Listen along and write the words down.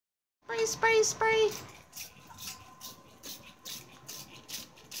Spray, spray, spray.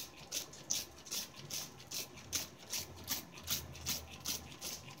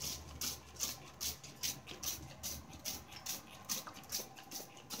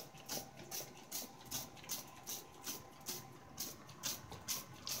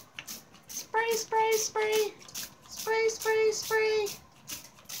 Spray, spray, spray. Spray, spray, spray.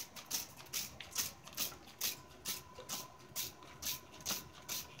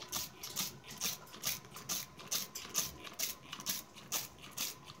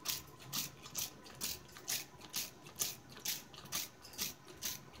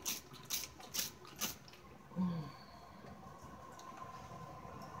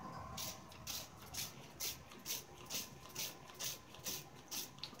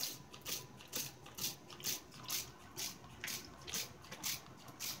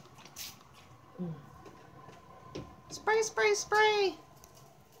 Spray, spray, spray.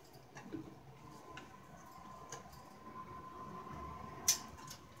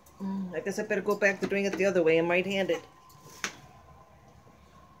 I guess I better go back to doing it the other way. I'm right-handed.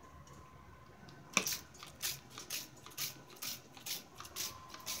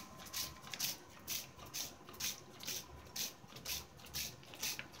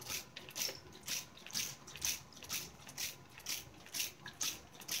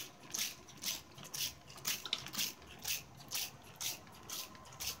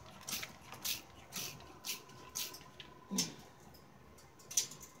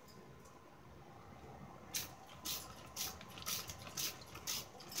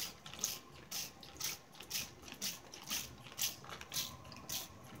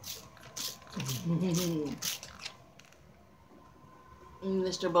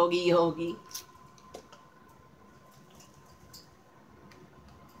 Mr. Bogey Yogi.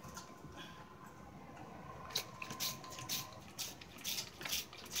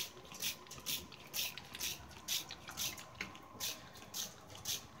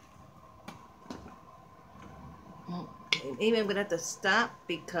 Okay, maybe I'm gonna have to stop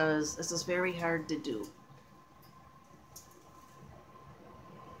because this is very hard to do.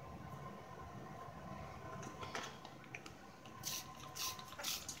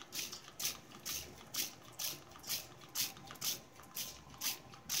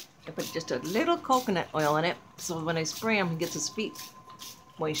 I put just a little coconut oil in it, so when I spray him, he gets his feet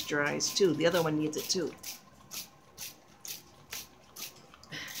moisturized too. The other one needs it too.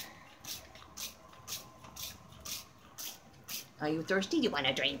 Are you thirsty? You want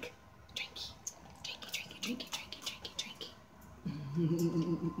a drink? Drinky, drinky, drinky, drinky, drinky, drinky,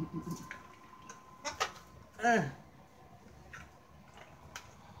 drinky.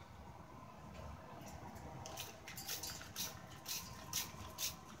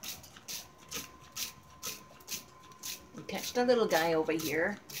 Catch the little guy over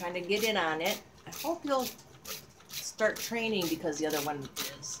here, trying to get in on it. I hope you'll start training because the other one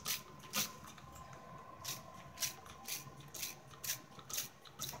is.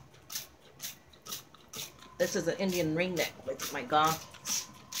 This is an Indian ringneck with my goggles.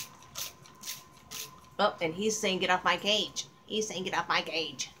 Oh, and he's saying get off my cage. He's saying get off my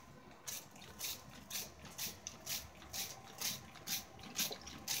cage.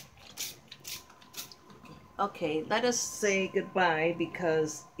 Okay, let us say goodbye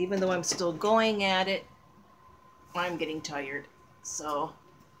because even though I'm still going at it, I'm getting tired. So,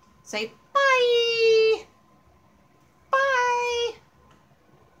 say bye! Bye!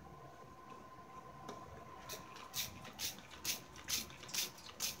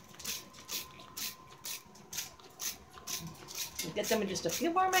 We'll get them in just a few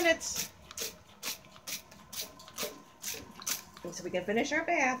more minutes. And so we can finish our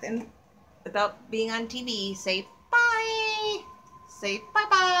bath and without being on TV, say bye. Say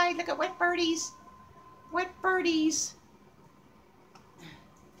bye-bye. Look at wet birdies. Wet birdies.